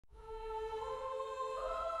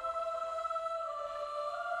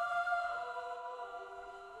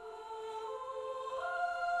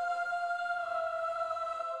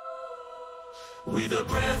With the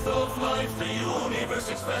breath of life, the universe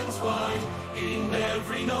expands wide. In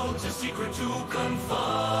every note, a secret to confide.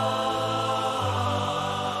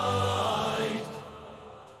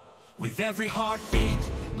 With every heartbeat,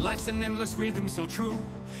 life's an endless rhythm so true.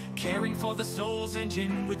 Caring for the soul's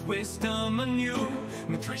engine with wisdom anew.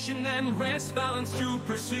 Nutrition and rest, balance to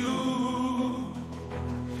pursue.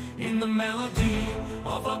 In the melody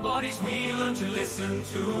of our bodies, we learn to listen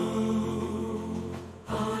to.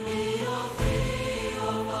 Harmony of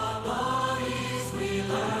our bodies, we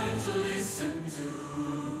learn to listen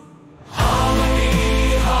to.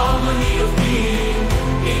 Harmony of being.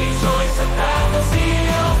 Each choice a path of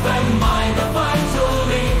self and mind, a vital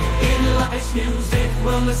link. In life's music,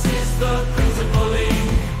 wellness is the principal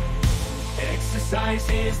link. Exercise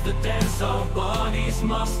is the dance our bodies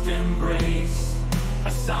must embrace.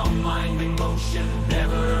 A sound mind in motion,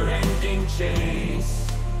 never-ending chase.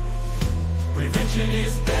 Prevention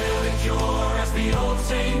is better than cure, as the old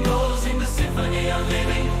saying goes. In the symphony of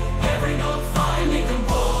living, every note finally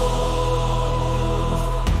composed.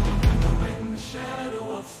 And when the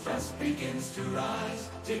shadow of stress begins to rise,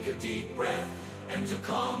 take a deep breath, and to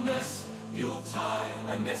calmness you'll tie.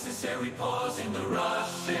 A necessary pause in the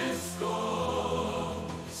rush is score.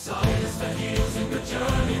 Silence that heals in the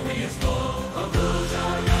journey we explore. A good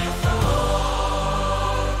journey for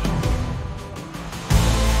all.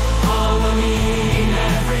 Harmony in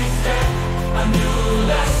every step, a new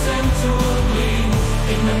lesson to glean.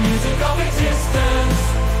 In the music of existence,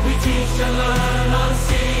 we teach and learn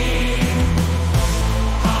unseen.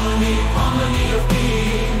 Harmony of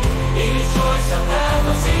being. Each choice a path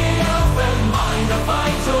of self and mind, a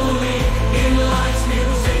vital link. In life's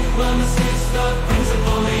music, wellness is the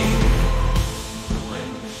principal link. When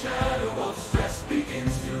the shadow of stress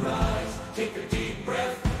begins to rise, take a deep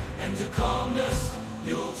breath, and to calmness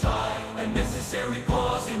you'll tie. A necessary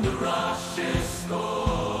pause in the rush is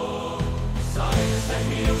score. Silence that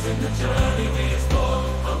heals in the journey we explore.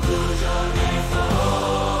 A good journey for all.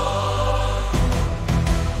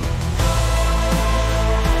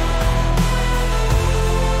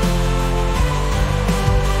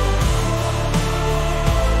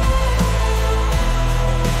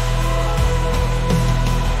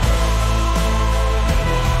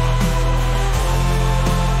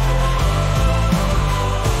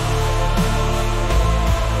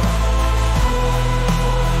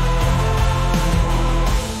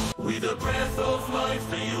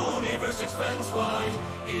 Expands wide.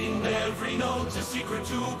 In every note, a secret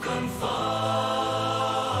to confide.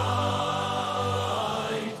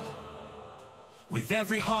 With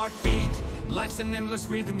every heartbeat, life's an endless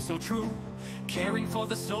rhythm so true. Caring for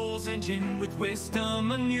the soul's engine with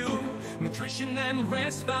wisdom anew. Nutrition and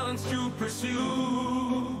rest, balance to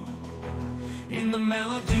pursue. In the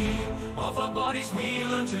melody of our bodies, we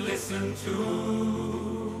learn to listen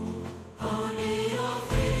to. Harmony of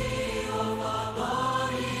our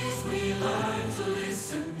bodies, we learn to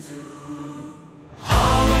listen to.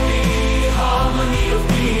 Harmony of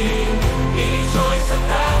being. Each choice a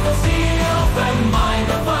path of self and mind,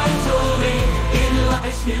 a vital link. In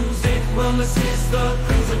life's music, wellness is the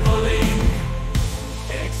principal link.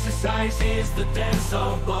 Exercise is the dance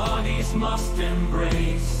our bodies must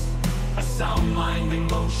embrace. A sound mind in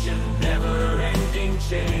motion, never-ending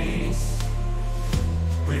chase.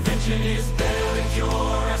 Prevention is better than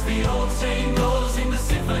cure, as the old saying goes. In the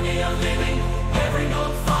symphony of living, every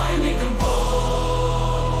note finally composed.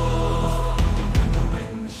 And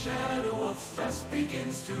when the shadow of stress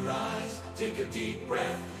begins to rise, take a deep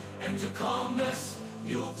breath, and to calmness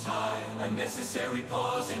you'll tie. A necessary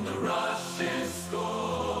pause in the rush is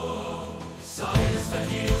score. Silence that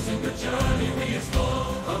heals in the journey we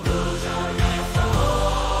explore. A good journey for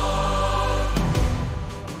all.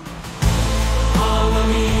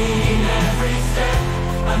 Harmony in every step,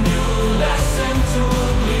 a new lesson to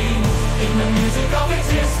glean. In the music of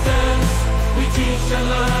existence, we teach and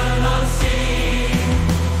learn unseen.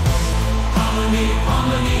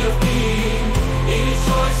 Harmony of being. Each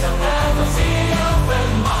choice a path of self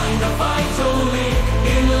and mind, a vital link.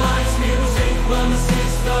 In life's music, wellness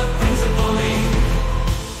is the principal link.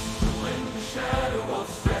 When the shadow of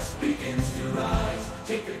stress begins to rise,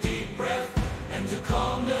 take a deep breath, and to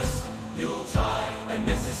calmness you'll tie. A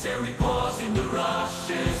necessary pause in the rush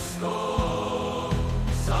is score.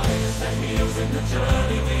 Silence that heals in the journey